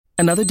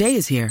Another day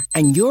is here,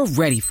 and you're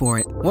ready for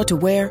it. What to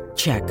wear?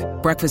 Check.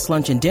 Breakfast,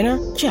 lunch, and dinner?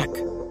 Check.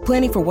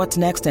 Planning for what's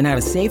next and how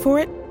to save for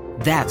it?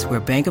 That's where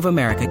Bank of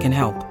America can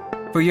help.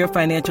 For your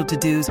financial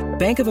to-dos,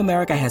 Bank of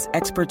America has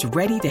experts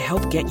ready to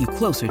help get you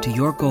closer to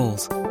your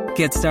goals.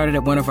 Get started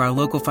at one of our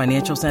local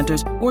financial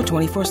centers or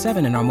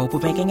 24/7 in our mobile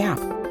banking app.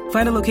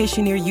 Find a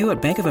location near you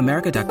at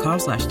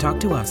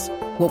bankofamerica.com/talktous.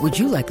 What would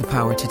you like the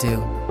power to do?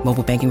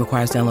 Mobile banking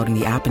requires downloading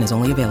the app and is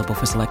only available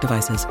for select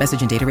devices.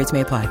 Message and data rates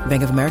may apply.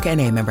 Bank of America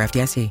N.A., member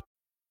FDIC.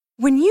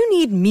 When you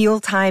need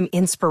mealtime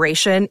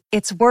inspiration,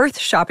 it's worth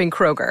shopping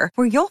Kroger,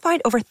 where you'll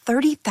find over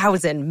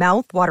 30,000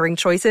 mouth-watering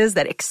choices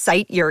that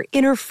excite your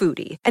inner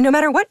foodie. And no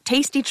matter what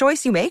tasty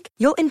choice you make,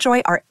 you'll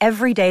enjoy our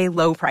everyday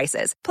low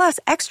prices, plus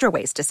extra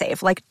ways to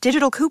save, like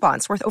digital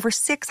coupons worth over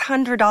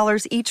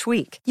 $600 each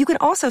week. You can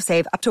also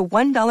save up to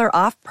 $1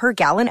 off per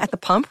gallon at the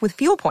pump with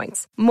fuel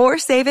points. More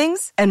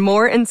savings and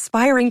more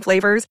inspiring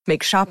flavors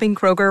make shopping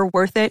Kroger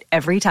worth it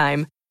every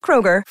time.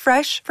 Kroger,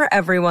 fresh for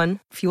everyone.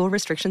 Fuel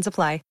restrictions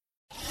apply.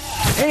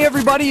 Hey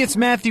everybody, it's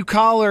Matthew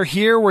Collar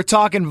here. We're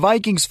talking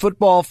Vikings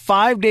football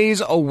 5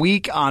 days a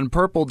week on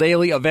Purple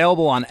Daily,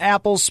 available on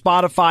Apple,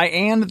 Spotify,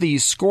 and the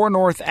Score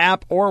North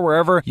app, or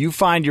wherever you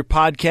find your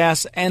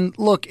podcasts. And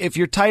look, if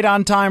you're tight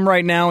on time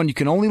right now and you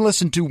can only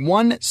listen to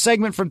one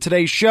segment from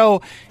today's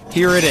show,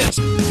 here it is.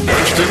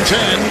 1st and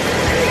 10.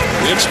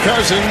 It's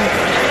Cousin.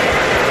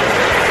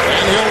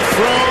 And he'll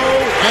throw,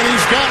 and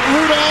he's got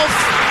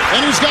Rudolph.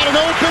 And he's got an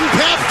open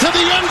path to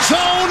the end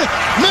zone.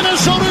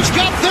 Minnesota's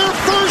got their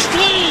first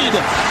lead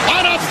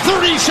on a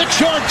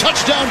 36-yard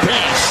touchdown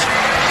pass.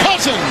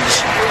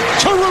 Cousins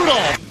to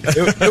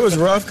Rudolph. It was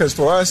rough because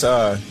for us,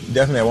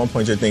 definitely at one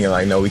point you're thinking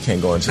like, no, we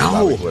can't go into the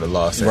bye week with a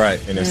loss. Right.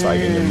 And it's like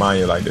in your mind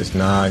you're like this.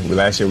 Nah.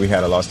 Last year we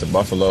had a loss to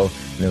Buffalo,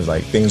 and it was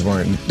like things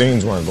weren't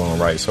going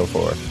right. So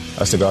for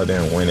us to go out there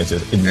and win,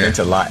 it meant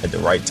a lot at the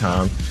right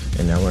time,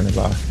 and now we're in the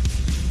bye.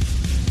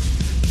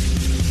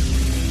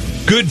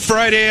 Good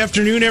Friday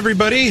afternoon,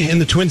 everybody, in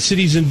the Twin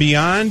Cities and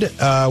beyond.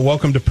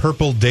 Welcome to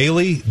Purple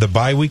Daily, the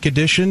bye week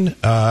edition.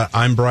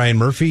 I'm Brian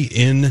Murphy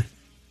in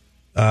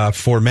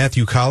for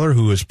Matthew Collar,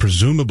 who is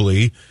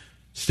presumably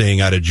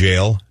staying out of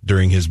jail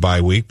during his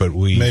bye week, but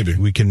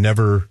we can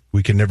never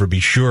be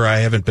sure. I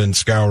haven't been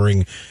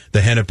scouring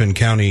the Hennepin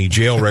County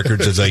jail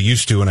records as I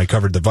used to when I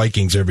covered the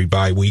Vikings every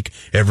bye week.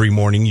 Every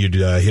morning you'd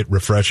hit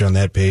refresh on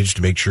that page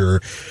to make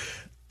sure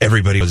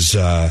everybody was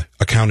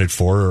accounted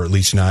for, or at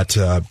least not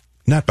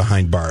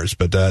behind bars,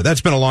 but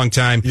that's been a long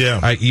time.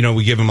 Yeah.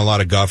 We give him a lot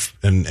of guff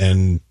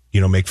and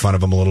make fun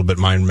of him a little bit.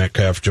 Myron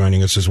Metcalf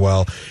joining us as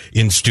well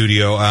in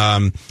studio.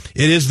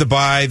 It is the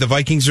bye. The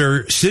Vikings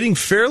are sitting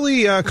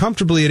fairly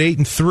comfortably at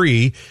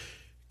 8-3,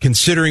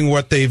 considering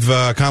what they've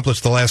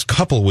accomplished the last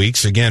couple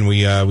weeks. Again,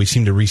 we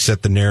seem to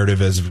reset the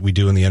narrative as we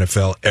do in the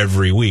NFL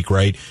every week,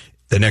 right?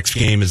 The next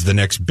game is the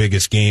next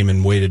biggest game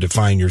and way to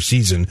define your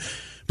season.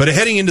 But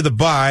heading into the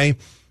bye,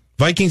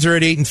 Vikings are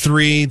at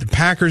 8-3. The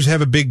Packers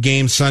have a big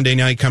game Sunday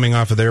night coming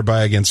off of their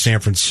bye against San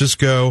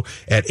Francisco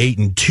at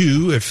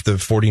 8-2. If the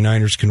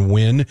 49ers can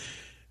win,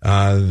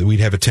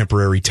 we'd have a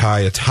temporary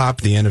tie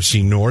atop the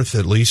NFC North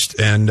at least.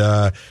 And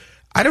I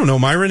don't know,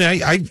 Myron.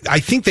 I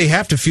think they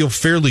have to feel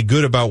fairly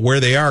good about where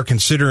they are,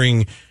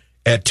 considering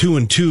at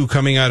 2-2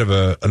 coming out of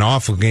an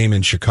awful game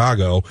in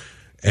Chicago.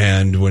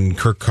 And when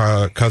Kirk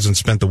Cousins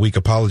spent the week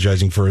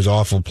apologizing for his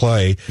awful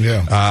play,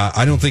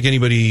 I don't think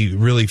anybody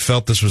really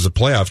felt this was a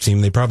playoff team.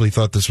 They probably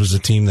thought this was a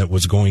team that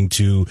was going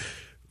to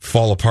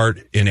fall apart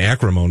in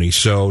acrimony.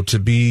 So to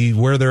be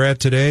where they're at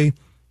today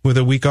with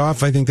a week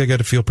off, I think they got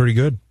to feel pretty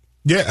good.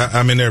 Yeah,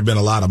 I mean, there have been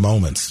a lot of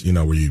moments,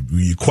 where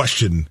you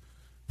question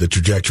the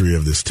trajectory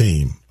of this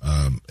team.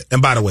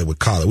 And by the way, with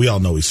Collar, we all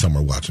know he's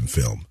somewhere watching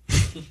film.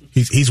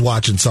 He's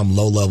watching some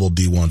low-level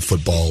D1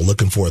 football,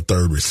 looking for a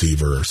third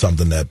receiver or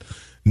something that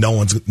no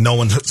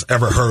one's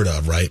ever heard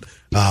of, right?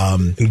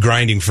 And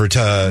grinding for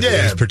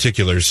his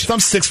particulars. Some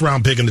 6th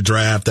round pick in the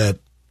draft that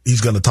he's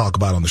going to talk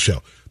about on the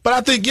show. But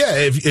I think,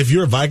 if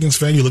you're a Vikings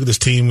fan, you look at this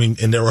team,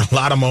 and there were a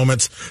lot of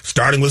moments,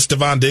 starting with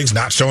Stephon Diggs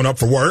not showing up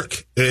for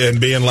work and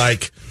being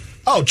like,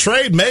 oh,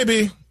 trade,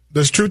 maybe.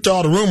 There's truth to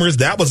all the rumors.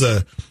 That was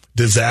a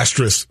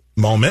disastrous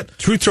moment.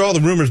 Truth to all the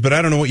rumors, but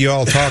I don't know what you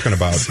all are talking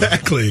about.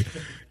 Exactly.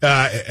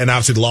 And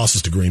obviously the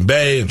losses to Green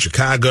Bay and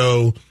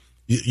Chicago.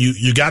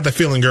 You got the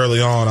feeling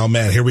early on, oh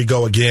man, here we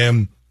go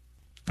again.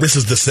 This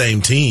is the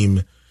same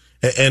team.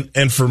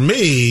 And for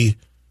me,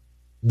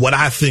 what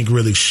I think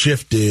really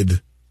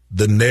shifted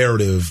the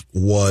narrative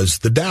was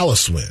the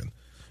Dallas win.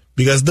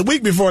 Because the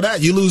week before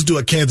that, you lose to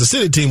a Kansas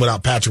City team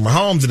without Patrick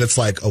Mahomes, and it's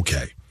like,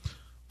 okay,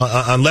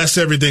 unless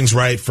everything's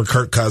right for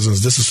Kirk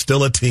Cousins, this is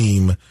still a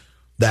team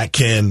that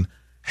can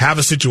have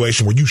a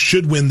situation where you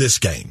should win this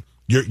game.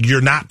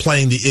 You're not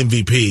playing the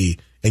MVP,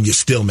 and you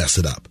still mess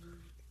it up.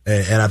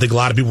 And I think a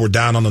lot of people were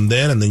down on them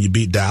then, and then you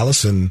beat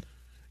Dallas, and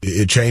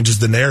it changes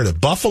the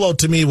narrative. Buffalo,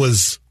 to me,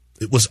 was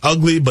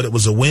ugly, but it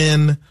was a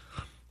win.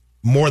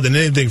 More than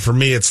anything, for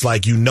me, it's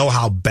like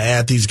how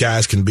bad these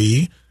guys can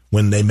be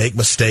when they make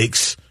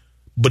mistakes,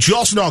 but you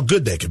also know how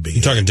good they can be.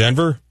 You talking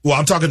Denver? Well,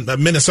 I'm talking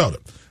Minnesota.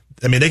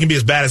 I mean, they can be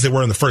as bad as they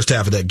were in the first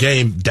half of that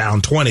game,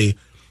 down 20,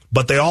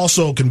 but they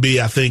also can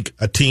be, I think,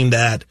 a team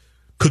that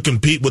could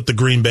compete with the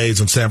Green Bays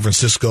and San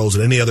Franciscos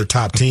and any other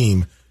top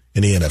team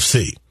in the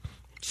NFC.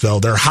 So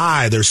they're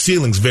high. Their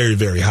ceiling's very,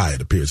 very high,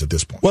 it appears, at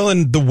this point. Well,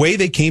 and the way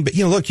they came, but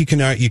look, you can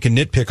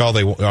nitpick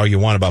all you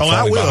want about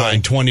falling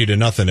behind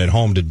 20-0 at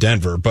home to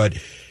Denver, but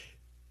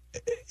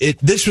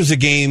this was a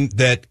game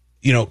that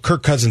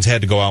Kirk Cousins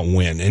had to go out and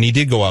win, and he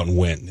did go out and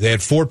win. They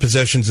had 4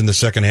 possessions in the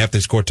second half. They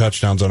scored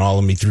touchdowns on all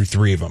of them. He threw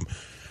 3 of them.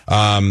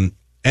 And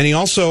he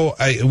also,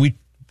 we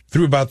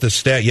threw about the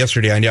stat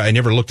yesterday. I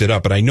never looked it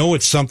up, but I know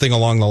it's something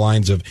along the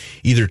lines of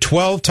either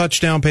 12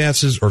 touchdown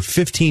passes or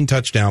 15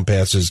 touchdown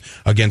passes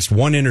against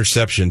 1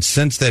 interception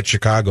since that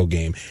Chicago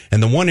game.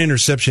 And the 1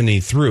 interception he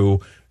threw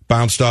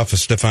bounced off of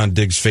Stephon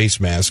Diggs' face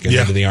mask and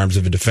into the arms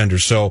of a defender.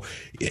 So,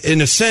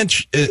 in a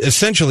sense,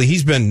 essentially,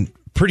 he's been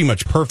pretty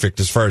much perfect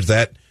as far as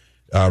that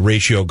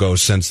ratio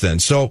goes since then.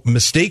 So,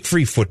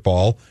 mistake-free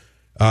football.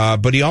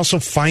 But he also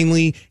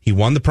he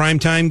won the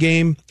primetime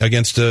game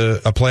against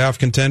a playoff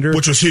contender,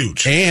 which was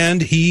huge. And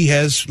he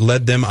has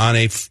led them on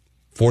a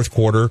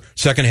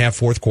second half,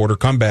 fourth quarter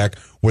comeback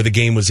where the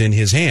game was in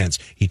his hands.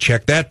 He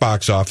checked that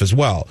box off as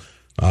well.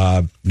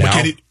 Now,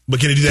 but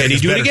can he do that? Can he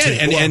do it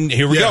again? And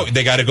here we go.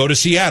 They got to go to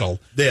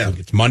Seattle. Yeah.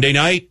 It's Monday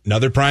night,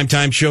 another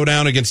primetime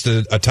showdown against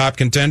a top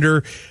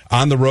contender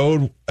on the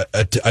road,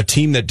 a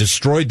team that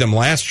destroyed them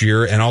last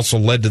year and also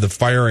led to the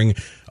firing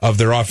of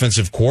their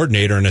offensive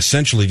coordinator and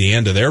essentially the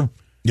end of their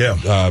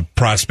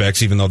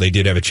prospects, even though they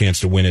did have a chance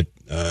to win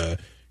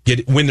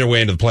their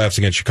way into the playoffs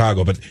against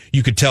Chicago. But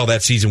you could tell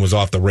that season was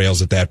off the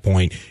rails at that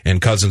point,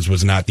 and Cousins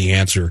was not the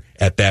answer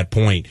at that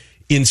point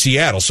in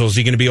Seattle. So is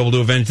he going to be able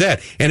to avenge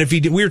that? And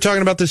we were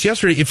talking about this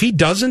yesterday, if he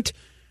doesn't,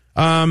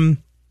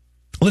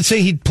 let's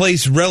say he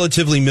plays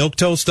relatively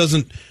milquetoast,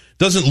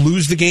 doesn't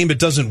lose the game, but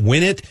doesn't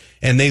win it,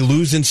 and they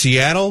lose in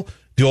Seattle,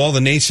 do all the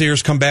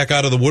naysayers come back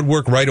out of the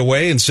woodwork right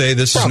away and say,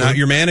 this is not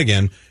your man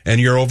again, and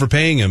you're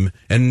overpaying him?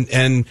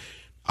 And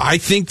I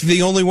think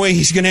the only way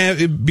he's going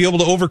to be able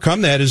to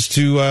overcome that is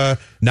to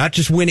not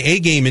just win a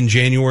game in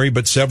January,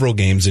 but several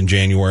games in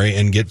January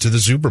and get to the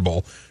Super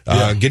Bowl.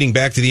 Getting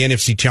back to the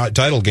NFC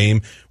title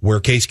game where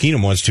Case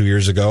Keenum was 2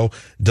 years ago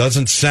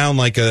doesn't sound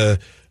like a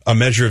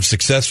measure of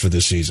success for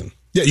this season.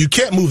 Yeah, you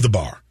can't move the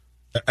bar.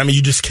 I mean,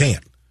 you just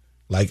can't.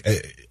 Like,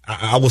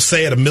 I will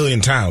say it a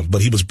million times,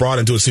 but he was brought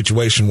into a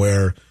situation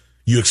where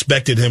you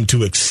expected him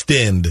to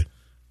extend,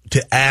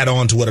 to add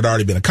on to what had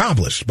already been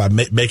accomplished by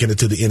making it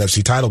to the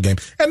NFC title game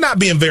and not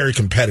being very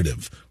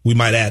competitive, we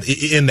might add,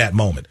 in that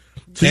moment.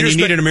 So and you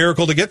needed a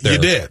miracle to get there. You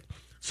did.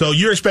 So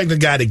you're expecting a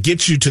guy to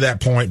get you to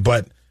that point,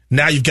 but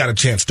now you've got a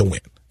chance to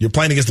win. You're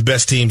playing against the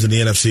best teams in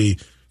the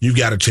NFC. You've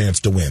got a chance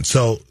to win.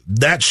 So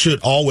that should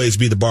always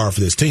be the bar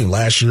for this team.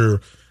 Last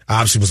year,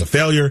 obviously, was a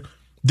failure.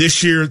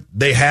 This year,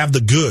 they have the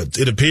goods,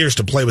 it appears,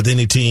 to play with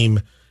any team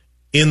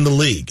in the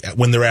league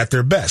when they're at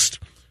their best.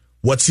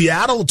 What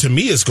Seattle, to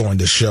me, is going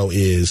to show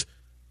is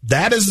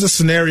that is the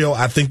scenario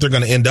I think they're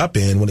going to end up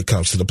in when it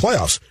comes to the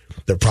playoffs.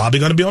 They're probably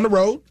going to be on the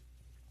road,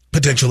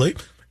 potentially,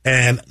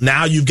 and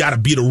now you've got to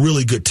beat a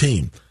really good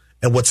team.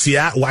 And why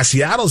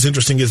Seattle is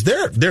interesting is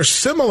they're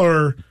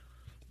similar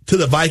to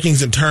the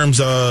Vikings in terms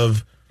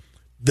of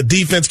the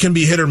defense can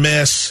be hit or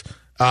miss.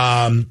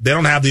 They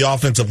don't have the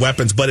offensive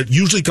weapons, but it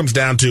usually comes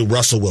down to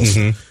Russell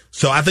Wilson. Mm-hmm.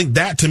 So I think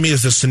that, to me,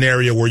 is the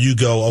scenario where you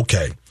go,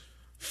 okay,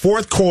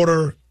 fourth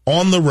quarter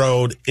on the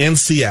road in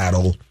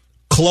Seattle,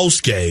 close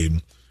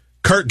game,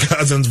 Kirk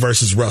Cousins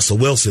versus Russell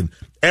Wilson.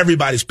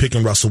 Everybody's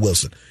picking Russell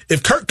Wilson.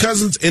 If Kirk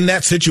Cousins in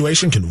that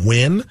situation can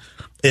win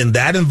in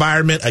that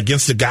environment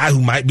against a guy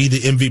who might be the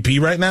MVP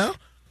right now,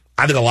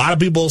 I think a lot of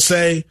people will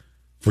say,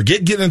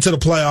 forget getting into the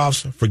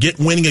playoffs, forget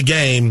winning a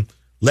game,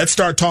 let's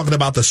start talking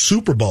about the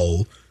Super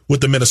Bowl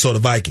with the Minnesota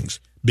Vikings,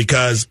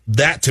 because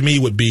that, to me,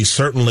 would be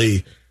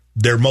certainly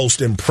their most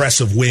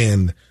impressive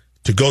win,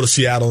 to go to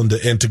Seattle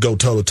and to go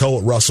toe-to-toe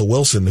with Russell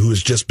Wilson, who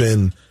has just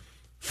been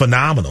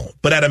phenomenal.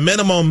 But at a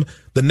minimum,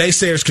 the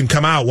naysayers can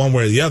come out one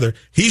way or the other.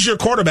 He's your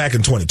quarterback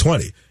in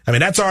 2020. I mean,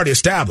 that's already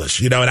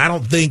established, and I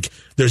don't think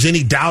there's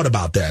any doubt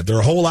about that. There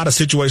are a whole lot of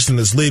situations in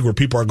this league where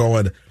people are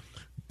going,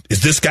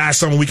 is this guy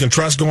someone we can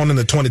trust going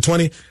into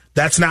 2020?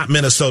 That's not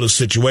Minnesota's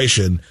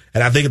situation.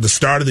 And I think at the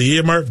start of the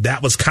year, Murph,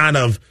 that was kind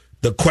of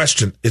the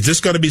question. Is this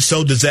going to be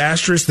so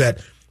disastrous that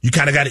you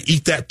kind of got to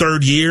eat that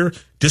third year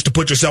just to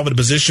put yourself in a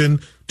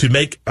position to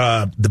make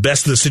the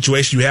best of the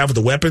situation you have with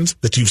the weapons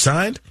that you've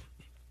signed?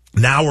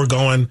 Now we're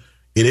going,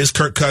 it is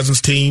Kirk Cousins'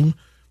 team.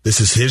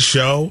 This is his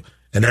show.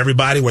 And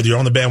everybody, whether you're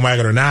on the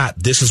bandwagon or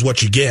not, this is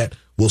what you get.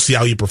 We'll see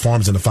how he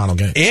performs in the final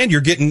game. And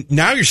you're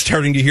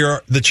starting to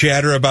hear the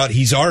chatter about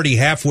he's already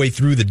halfway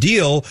through the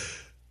deal.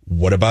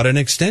 What about an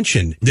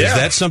extension? Yeah. Is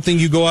that something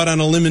you go out on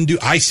a limb and do?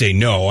 I say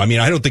no. I mean,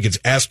 I don't think it's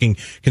asking,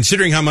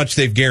 considering how much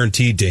they've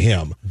guaranteed to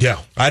him. Yeah.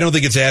 I don't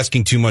think it's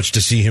asking too much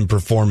to see him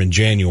perform in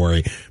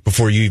January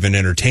before you even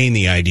entertain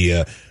the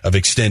idea of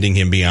extending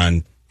him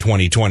beyond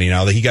 2020.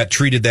 Now, that he got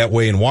treated that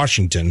way in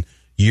Washington,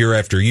 year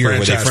after year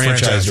where they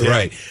franchise it,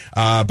 right.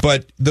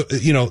 But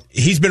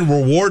he's been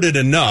rewarded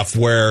enough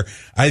where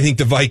I think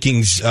the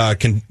Vikings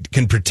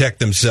can protect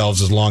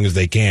themselves as long as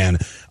they can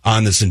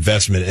on this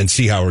investment and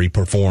see how he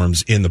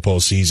performs in the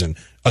postseason,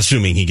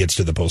 assuming he gets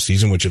to the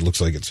postseason, which it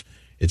looks like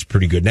it's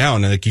pretty good now.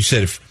 And like you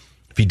said, if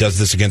he does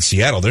this against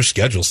Seattle, their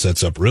schedule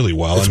sets up really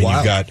well. It's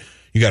wild.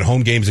 You got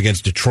home games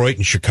against Detroit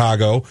and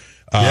Chicago.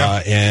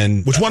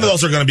 And which one of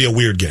those are going to be a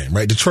weird game,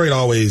 right? Detroit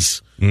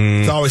always,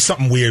 it's always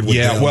something weird with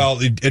them.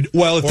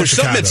 If there's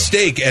something at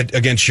stake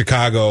against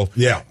Chicago,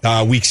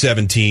 week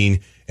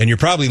 17, and you're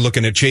probably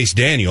looking at Chase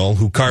Daniel,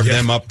 who carved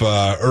them up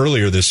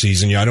earlier this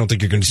season. I don't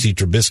think you're going to see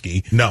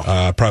Trubisky.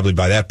 No. Probably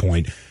by that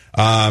point.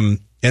 And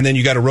then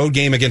you got a road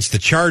game against the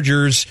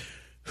Chargers,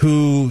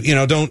 who,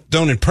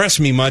 don't impress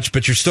me much,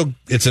 but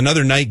it's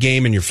another night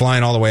game and you're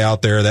flying all the way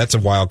out there. That's a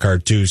wild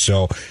card too.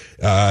 So,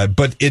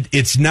 but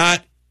it's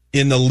not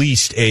in the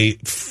least the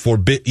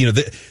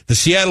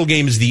Seattle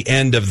game is the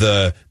end of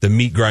the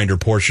meat grinder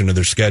portion of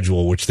their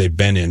schedule, which they've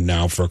been in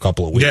now for a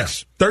couple of weeks.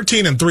 Yes.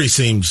 13-3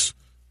 seems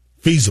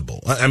feasible.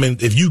 I mean,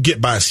 if you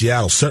get by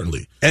Seattle,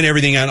 certainly. And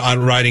everything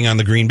on riding on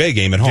the Green Bay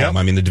game at home. Yep.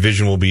 I mean, the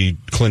division will be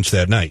clinched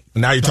that night.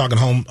 Now you're talking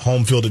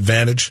home field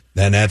advantage.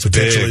 And that's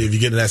potentially big. If you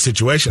get in that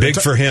situation. Big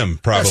for him,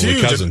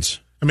 probably, Cousins.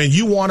 I mean,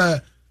 you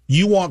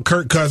want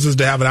Kirk Cousins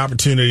to have an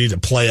opportunity to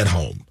play at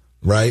home,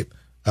 right?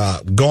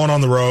 Going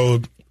on the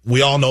road,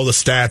 we all know the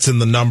stats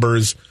and the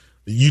numbers.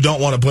 You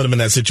don't want to put him in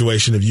that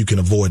situation if you can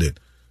avoid it.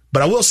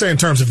 But I will say in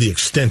terms of the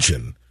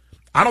extension,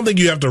 I don't think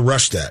you have to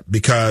rush that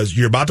because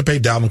you're about to pay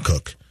Dalvin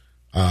Cook,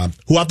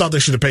 who I thought they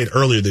should have paid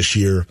earlier this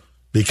year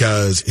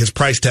because his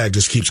price tag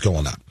just keeps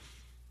going up.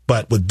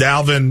 But with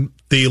Dalvin,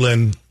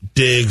 Thielen,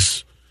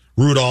 Diggs,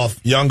 Rudolph,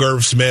 young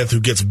Irv Smith,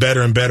 who gets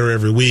better and better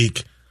every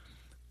week,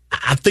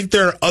 I think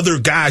there are other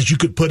guys you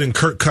could put in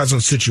Kirk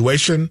Cousins'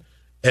 situation,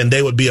 and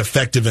they would be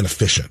effective and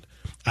efficient.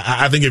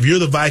 I think if you're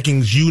the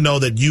Vikings, you know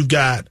that you've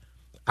got,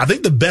 I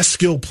think, the best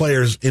skilled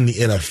players in the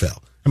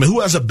NFL. I mean,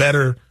 who has a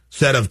better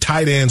set of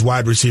tight ends,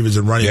 wide receivers,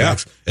 and running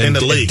backs in the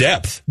league?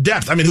 Depth.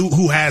 I mean,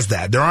 who has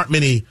that? There aren't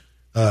many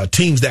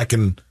teams that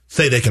can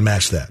say they can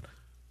match that.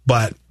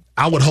 But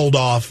I would hold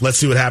off. Let's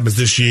see what happens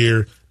this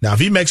year. Now, if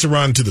he makes a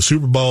run to the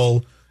Super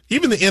Bowl,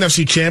 even the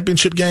NFC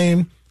Championship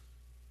game,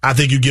 I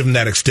think you give him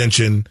that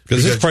extension.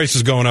 Because his price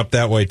is going up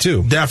that way,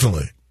 too.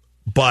 Definitely.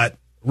 But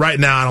right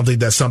now, I don't think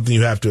that's something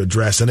you have to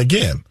address. And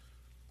again,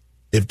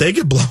 if they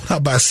get blown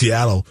out by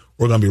Seattle,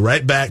 we're going to be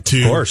right back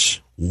to, of course,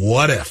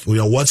 what if?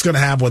 What's going to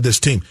happen with this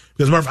team?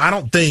 Because, Murph, I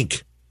don't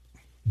think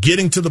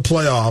getting to the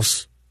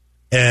playoffs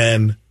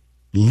and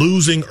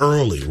losing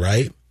early,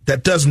 right?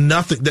 That does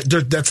nothing.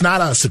 That's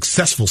not a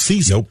successful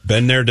season. Nope.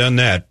 Been there, done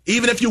that.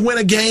 Even if you win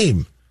a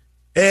game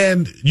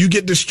and you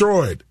get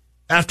destroyed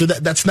after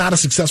that, that's not a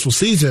successful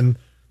season.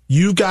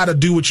 You got to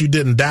do what you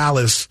did in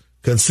Dallas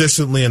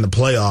consistently in the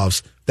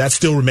playoffs. That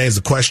still remains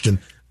the question.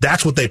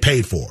 That's what they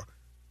paid for.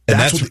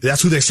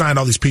 That's who they signed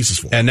all these pieces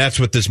for. And that's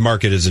what this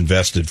market is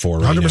invested for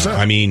right 100%. Now.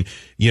 I mean,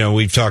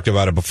 we've talked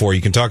about it before. You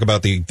can talk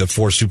about the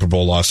 4 Super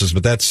Bowl losses,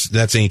 but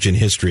that's ancient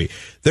history.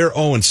 They're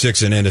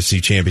 0-6 in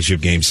NFC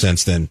Championship games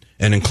since then,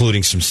 and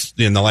including some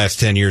in the last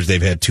 10 years, they've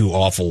had 2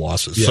 awful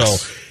losses.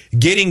 Yes. So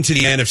getting to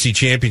the NFC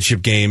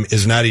Championship game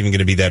is not even going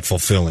to be that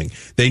fulfilling.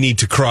 They need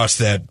to cross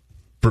that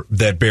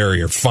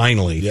barrier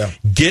finally. Yeah.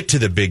 Get to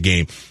the big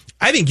game.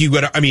 I think you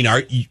got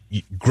to,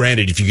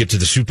 granted, if you get to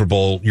the Super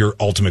Bowl, your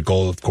ultimate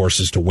goal, of course,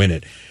 is to win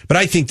it. But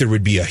I think there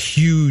would be a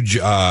huge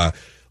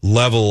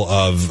level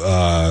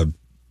of,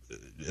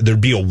 there'd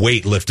be a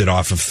weight lifted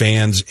off of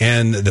fans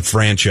and the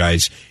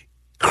franchise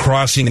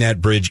crossing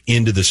that bridge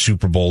into the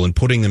Super Bowl and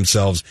putting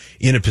themselves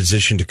in a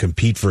position to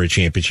compete for a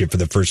championship for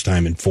the first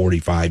time in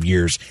 45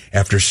 years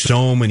after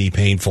so many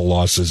painful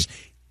losses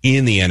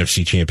in the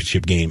NFC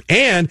Championship game.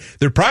 And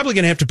they're probably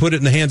going to have to put it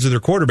in the hands of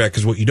their quarterback,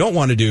 because what you don't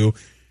want to do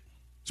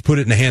is put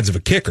it in the hands of a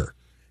kicker.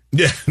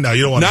 Yeah, no,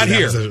 you don't want to. Not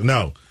here.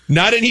 No.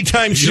 Not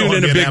anytime soon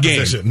in a big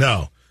game.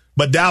 No.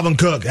 But Dalvin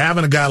Cook,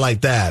 having a guy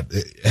like that,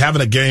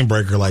 having a game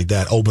breaker like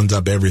that opens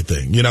up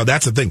everything.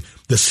 That's the thing.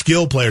 The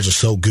skill players are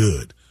so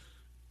good.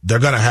 They're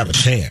going to have a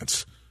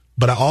chance.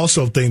 But I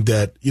also think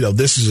that,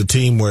 this is a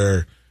team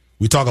where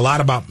we talk a lot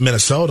about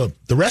Minnesota.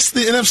 The rest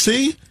of the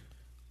NFC,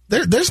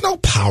 there's no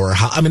power.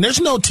 There's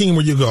no team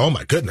where you go, oh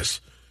my goodness.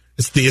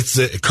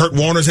 It's Kurt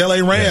Warner's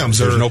L.A. Rams.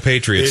 There's no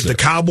Patriots. The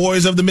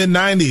Cowboys of the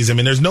mid-'90s.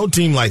 There's no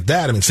team like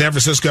that. San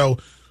Francisco,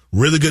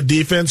 really good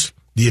defense.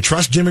 Do you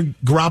trust Jimmy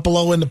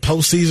Garoppolo in the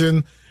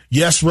postseason?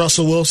 Yes,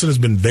 Russell Wilson has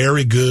been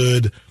very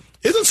good.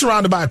 Isn't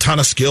surrounded by a ton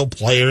of skilled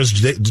players.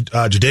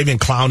 Jadeveon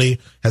Clowney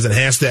has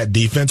enhanced that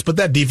defense, but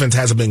that defense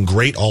hasn't been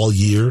great all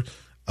year.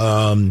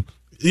 Green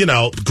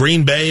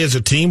Bay is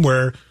a team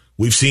where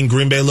we've seen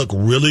Green Bay look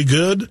really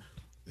good.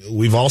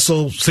 We've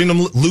also seen them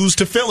lose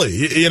to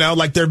Philly. There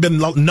have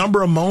been a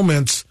number of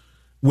moments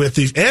with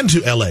these, and to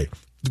LA,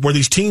 where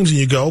these teams, and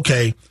you go,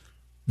 okay,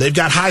 they've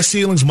got high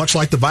ceilings, much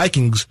like the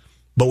Vikings,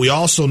 but we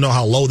also know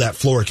how low that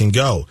floor can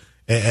go.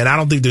 And I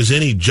don't think there's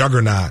any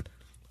juggernaut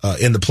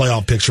in the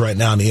playoff picture right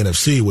now in the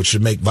NFC, which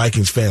should make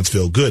Vikings fans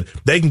feel good.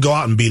 They can go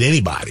out and beat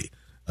anybody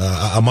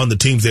among the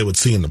teams they would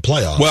see in the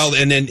playoffs. Well,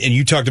 and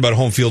you talked about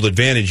home field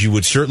advantage. You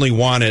would certainly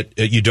want it.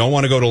 You don't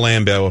want to go to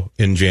Lambeau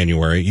in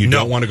January. You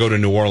don't want to go to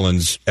New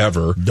Orleans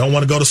ever. Don't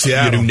want to go to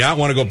Seattle. You do not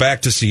want to go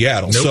back to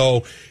Seattle. Nope.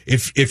 So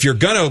if you're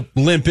going to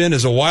limp in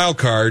as a wild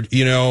card,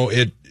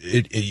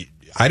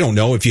 I don't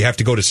know if you have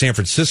to go to San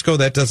Francisco.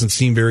 That doesn't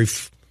seem very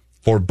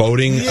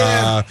foreboding.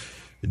 Yeah.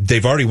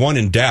 They've already won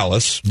in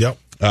Dallas. Yep.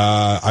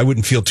 I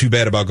wouldn't feel too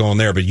bad about going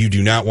there, but you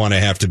do not want to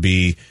have to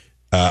be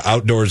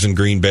outdoors in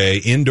Green Bay,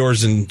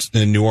 indoors in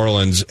New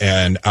Orleans,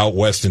 and out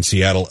west in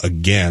Seattle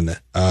again.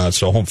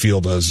 So home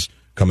field does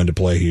come into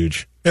play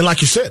huge. And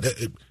like you said,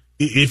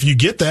 if you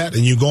get that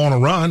and you go on a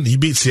run, you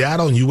beat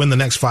Seattle and you win the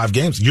next 5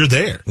 games, you're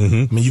there.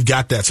 Mm-hmm. I mean, you've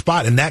got that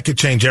spot, and that could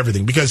change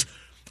everything because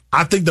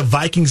I think the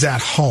Vikings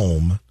at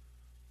home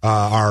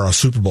are a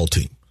Super Bowl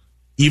team.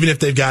 Even if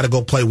they've got to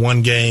go play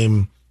one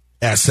game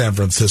at San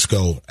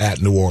Francisco,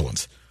 at New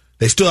Orleans,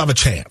 they still have a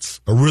chance,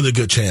 a really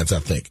good chance, I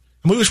think.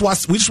 And we just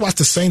watched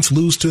the Saints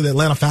lose to the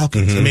Atlanta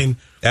Falcons. Mm-hmm. I mean,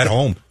 at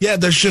home. Yeah,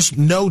 there's just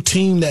no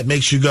team that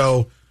makes you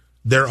go,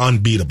 they're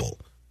unbeatable.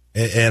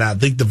 And I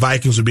think the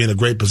Vikings would be in a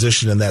great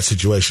position in that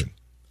situation.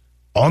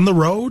 On the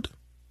road,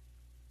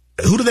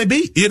 who do they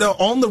beat?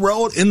 On the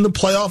road, in the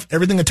playoff,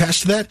 everything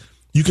attached to that,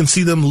 you can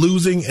see them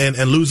losing and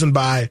losing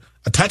by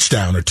a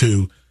touchdown or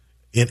two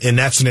in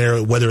that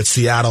scenario, whether it's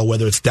Seattle,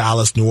 whether it's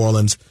Dallas, New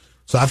Orleans.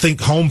 So I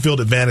think home field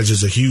advantage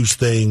is a huge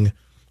thing,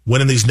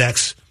 winning these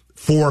next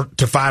 4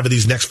 to 5 of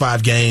these next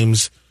 5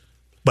 games.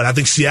 But I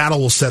think Seattle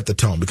will set the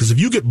tone because if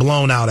you get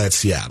blown out at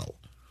Seattle,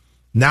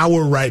 now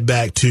we're right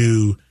back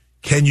to,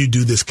 can you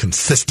do this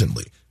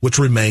consistently, which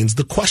remains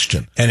the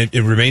question. And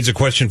it remains a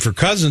question for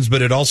Cousins,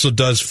 but it also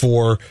does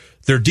for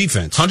their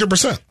defense.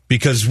 100%.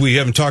 Because we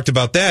haven't talked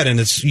about that, and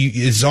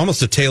it's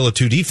almost a tale of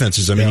two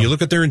defenses. I mean, you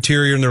look at their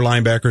interior and their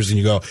linebackers, and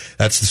you go,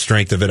 that's the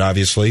strength of it,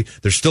 obviously.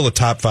 They're still a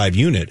top 5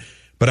 unit.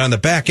 But on the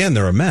back end,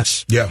 they're a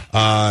mess. Yeah.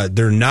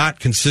 They're not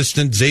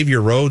consistent.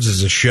 Xavier Rhodes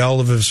is a shell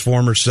of his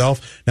former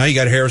self. Now you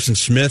got Harrison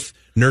Smith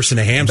nursing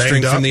a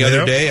hamstring from the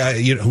other day.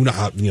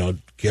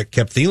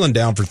 Kept Thielen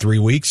down for 3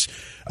 weeks.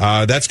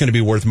 That's going to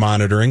be worth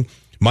monitoring.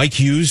 Mike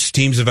Hughes,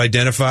 teams have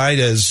identified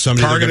as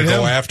somebody they're going to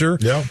go after.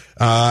 Yeah.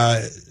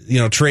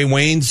 Trey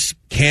Waynes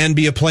can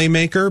be a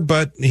playmaker,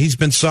 but he's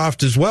been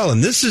soft as well.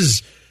 And this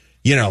is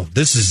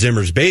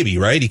Zimmer's baby,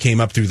 right? He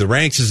came up through the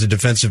ranks as a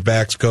defensive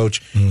backs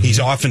coach. Mm-hmm. He's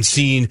often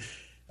seen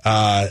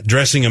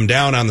dressing him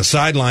down on the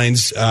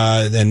sidelines,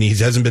 and he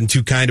hasn't been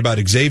too kind about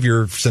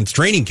Xavier since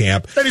training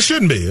camp. And he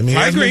shouldn't be. I mean,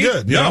 I agree. Been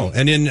good. No,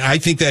 and then I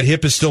think that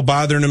hip is still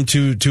bothering him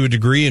to a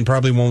degree, and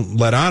probably won't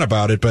let on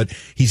about it. But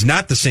he's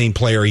not the same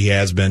player he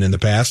has been in the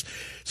past.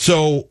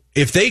 So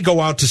if they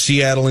go out to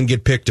Seattle and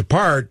get picked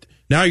apart,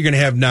 now you're going to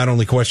have not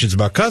only questions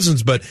about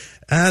Cousins, but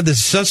the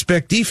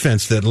suspect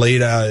defense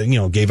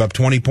that gave up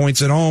 20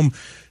 points at home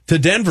to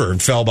Denver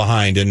and fell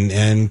behind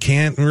and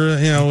can't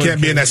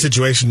be in that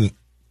situation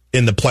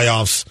in the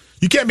playoffs.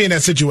 You can't be in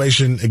that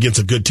situation against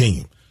a good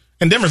team.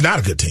 And Denver's not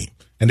a good team,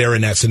 and they're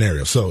in that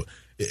scenario. So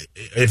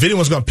if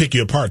anyone's going to pick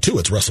you apart, too,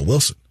 it's Russell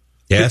Wilson.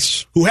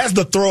 Yes. Who has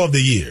the throw of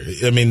the year.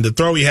 I mean, the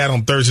throw he had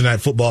on Thursday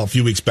Night Football a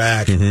few weeks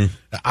back. Mm-hmm.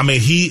 I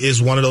mean, he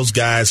is one of those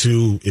guys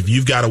who, if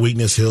you've got a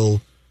weakness,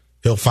 he'll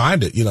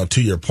find it,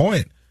 to your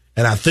point.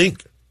 And I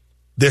think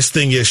this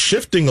thing is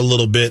shifting a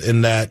little bit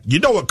in that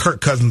what Kirk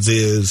Cousins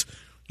is.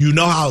 You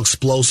know how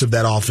explosive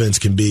that offense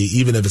can be,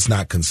 even if it's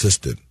not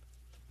consistent.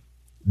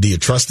 Do you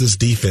trust this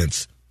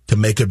defense to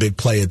make a big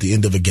play at the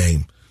end of a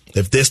game?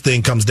 If this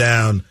thing comes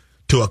down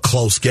to a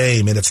close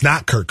game and it's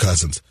not Kirk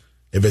Cousins,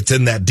 if it's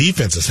in that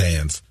defense's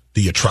hands,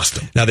 do you trust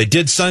him? Now, they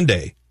did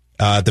Sunday.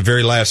 At the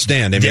very last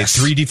stand, they made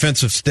 3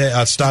 defensive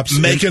stops,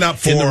 making up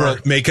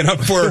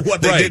for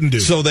what they didn't do.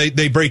 So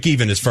they break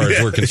even as far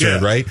as we're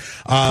concerned, right?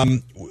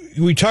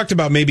 We talked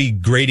about maybe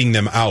grading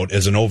them out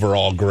as an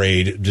overall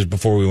grade just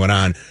before we went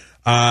on.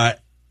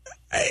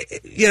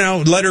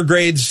 Letter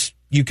grades,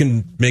 you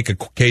can make a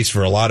case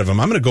for a lot of them.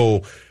 I'm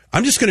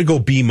just going to go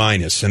B-,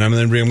 and I'm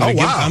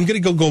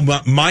going to go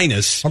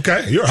minus.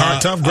 Okay, you're a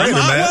hard, tough grader,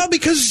 man. Well,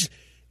 because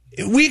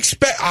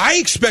I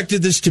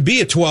expected this to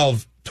be a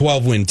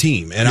 12-win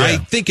team, and I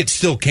think it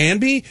still can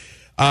be.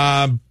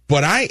 But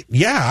I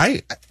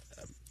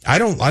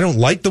don't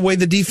like the way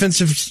the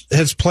defense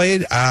has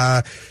played.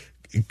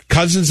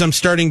 Cousins, I'm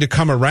starting to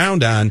come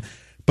around on,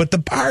 but the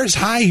bar is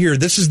high here.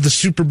 This is the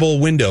Super Bowl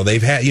window.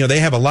 They've had, they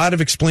have a lot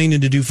of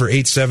explaining to do for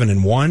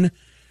 8-7-1.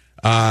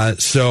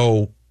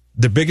 So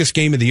the biggest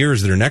game of the year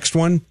is their next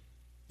one.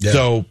 Yeah.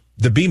 So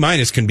the B-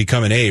 can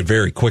become an A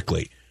very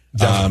quickly.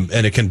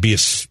 And it can be a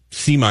C-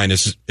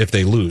 if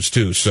they lose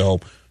too. So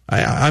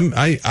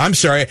I'm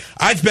sorry.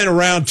 I've been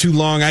around too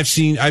long.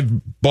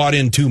 I've bought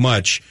in too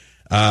much.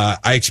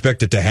 I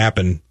expect it to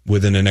happen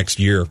within the next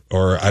year,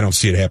 or I don't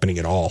see it happening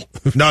at all.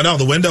 No,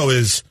 the window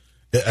is,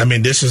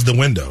 this is the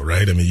window,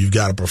 right? You've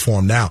got to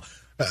perform now.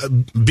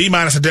 B-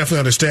 I definitely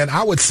understand.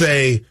 I would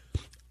say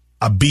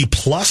a B+.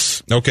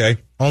 Okay.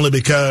 Only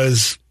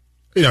because,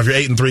 if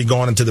you're 8-3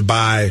 going into the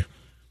bye,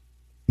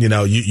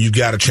 you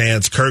got a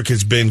chance. Kirk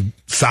has been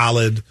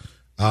solid.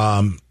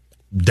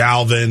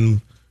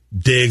 Dalvin,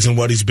 Diggs and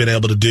what he's been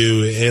able to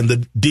do, and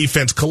the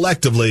defense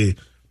collectively,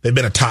 they've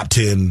been a top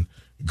 10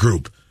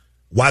 group.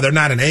 Why they're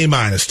not an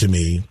A- to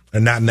me,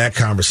 and not in that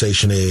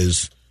conversation,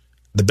 is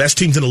the best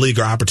teams in the league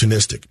are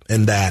opportunistic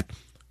in that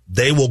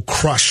they will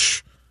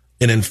crush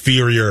an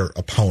inferior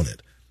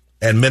opponent.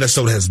 And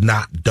Minnesota has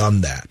not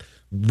done that.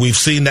 We've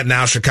seen that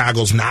now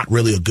Chicago's not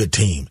really a good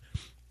team,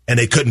 and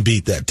they couldn't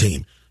beat that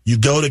team. You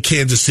go to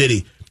Kansas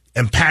City,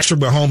 and Patrick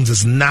Mahomes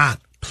is not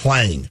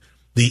playing.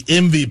 The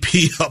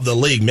MVP of the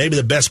league, maybe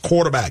the best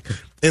quarterback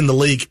in the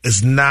league,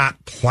 is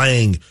not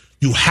playing.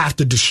 You have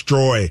to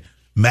destroy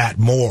Matt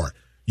Moore.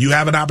 You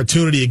have an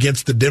opportunity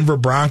against the Denver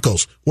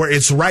Broncos where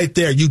it's right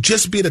there. You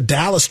just beat a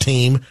Dallas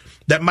team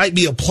that might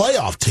be a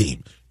playoff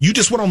team. You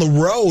just went on the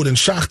road and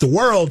shocked the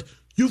world.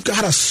 You've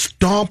got to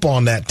stomp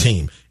on that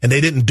team. And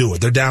they didn't do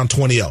it. They're down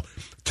 20-0.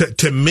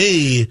 To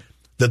me,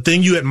 the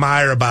thing you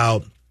admire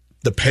about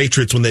the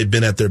Patriots when they've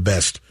been at their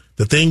best,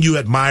 the thing you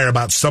admire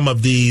about some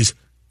of these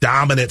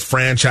dominant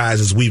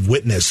franchises we've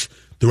witnessed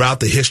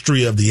throughout the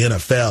history of the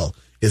NFL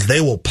is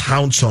they will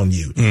pounce on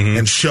you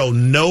and show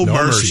no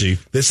mercy.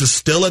 This is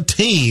still a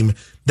team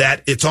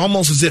that it's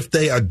almost as if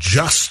they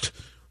adjust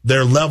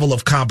their level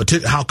of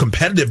competition, how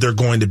competitive they're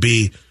going to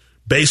be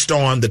based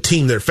on the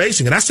team they're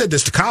facing. And I said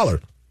this to Collar.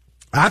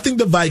 I think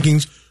the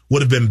Vikings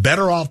would have been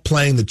better off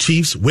playing the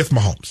Chiefs with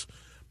Mahomes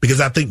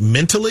because I think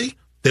mentally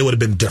they would have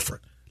been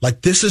different.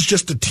 Like, this is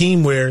just a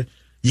team where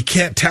you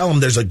can't tell them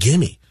there's a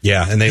gimme.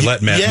 Yeah, and they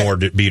let Matt Moore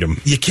beat him.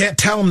 You can't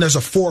tell them there's a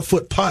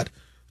 4-foot putt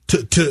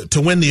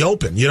to win the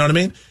Open. You know what I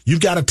mean?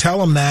 You've got to tell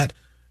them that,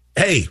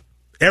 hey,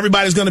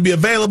 everybody's going to be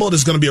available. This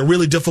is going to be a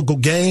really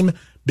difficult game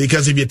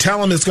because if you tell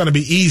them it's going to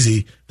be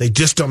easy, they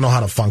just don't know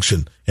how to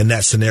function in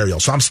that scenario.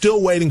 So I'm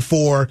still waiting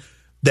for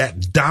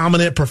that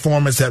dominant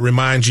performance that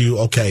reminds you,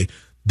 okay,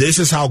 this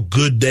is how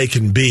good they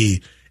can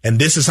be, and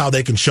this is how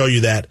they can show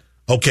you that,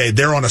 okay,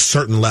 they're on a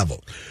certain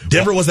level.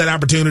 Denver was that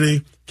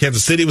opportunity.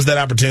 Kansas City was that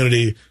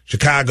opportunity,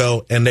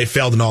 Chicago, and they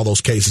failed in all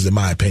those cases, in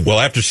my opinion. Well,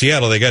 after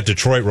Seattle, they got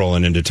Detroit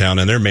rolling into town,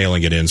 and they're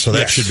mailing it in, so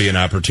that should be an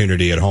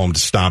opportunity at home to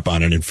stomp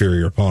on an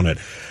inferior opponent.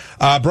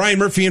 Brian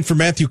Murphy in for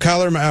Matthew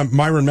Collar.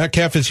 Myron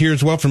Metcalf is here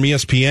as well from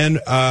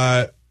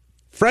ESPN.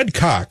 Fred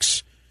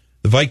Cox,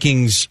 the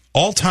Vikings'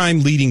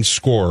 all-time leading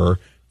scorer,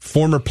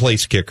 former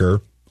place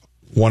kicker,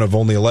 one of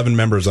only 11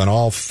 members on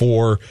all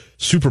 4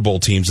 Super Bowl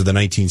teams of the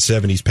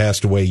 1970s,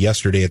 passed away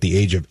yesterday at the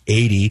age of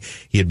 80.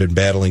 He had been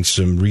battling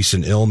some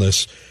recent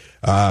illness.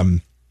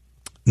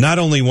 Not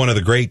only one of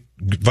the great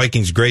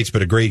Vikings greats,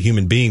 but a great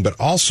human being, but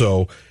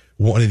also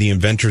one of the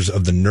inventors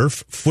of the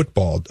Nerf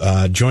football.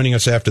 Joining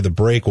us after the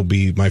break will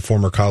be my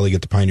former colleague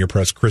at the Pioneer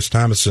Press, Chris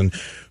Thomason,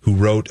 who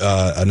wrote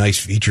a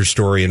nice feature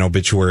story and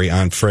obituary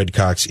on Fred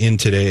Cox in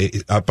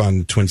today, up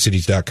on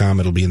TwinCities.com.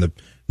 It'll be in the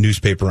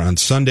newspaper on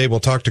Sunday. We'll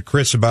talk to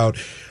Chris about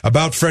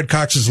Fred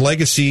Cox's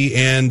legacy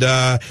and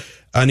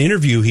an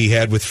interview he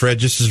had with Fred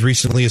just as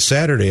recently as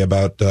Saturday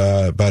about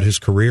his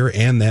career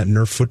and that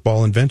Nerf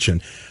football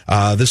invention.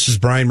 This is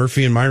Brian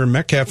Murphy and Myron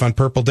Metcalf on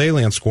Purple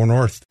Daily on Score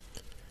North.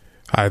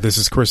 Hi, this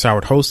is Chris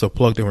Howard, host of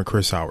Plugged In with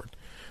Chris Howard.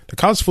 The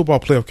College Football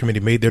Playoff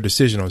Committee made their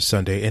decision on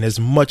Sunday, and as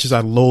much as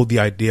I loathe the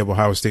idea of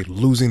Ohio State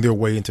losing their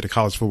way into the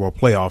College Football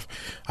Playoff,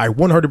 I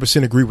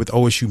 100% agree with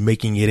OSU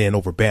making it in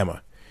over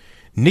Bama.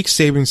 Nick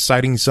Saban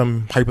citing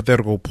some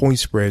hypothetical point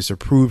spreads to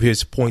prove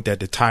his point that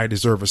the Tide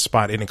deserve a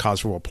spot in the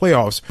college football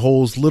playoffs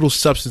holds little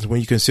substance when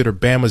you consider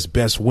Bama's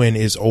best win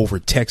is over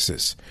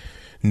Texas.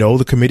 No,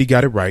 the committee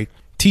got it right.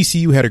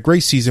 TCU had a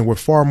great season with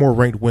far more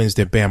ranked wins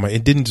than Bama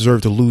and didn't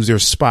deserve to lose their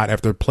spot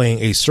after playing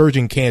a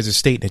surging Kansas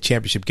State in a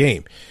championship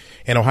game.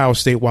 And Ohio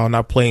State, while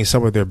not playing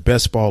some of their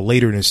best ball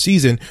later in the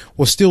season,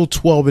 was still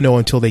 12-0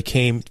 until they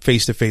came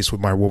face-to-face with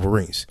my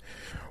Wolverines.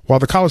 While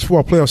the college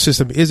football playoff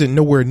system isn't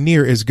nowhere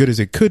near as good as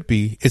it could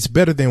be, it's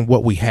better than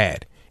what we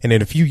had. And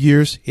in a few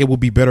years, it will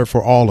be better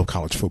for all of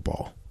college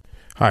football.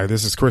 Hi,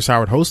 this is Chris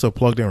Howard, host of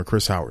Plugged In with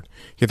Chris Howard.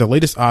 Get the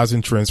latest odds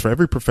and trends for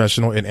every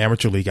professional and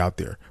amateur league out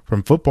there.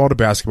 From football to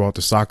basketball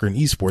to soccer and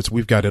esports,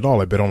 we've got it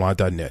all at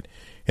BetOnline.net.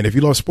 And if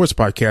you love sports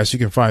podcasts, you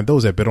can find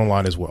those at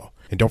BetOnline as well.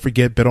 And don't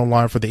forget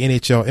BetOnline for the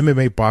NHL,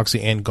 MMA,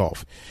 boxing, and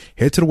golf.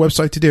 Head to the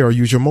website today or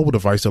use your mobile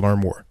device to learn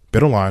more.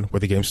 BetOnline, where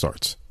the game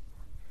starts.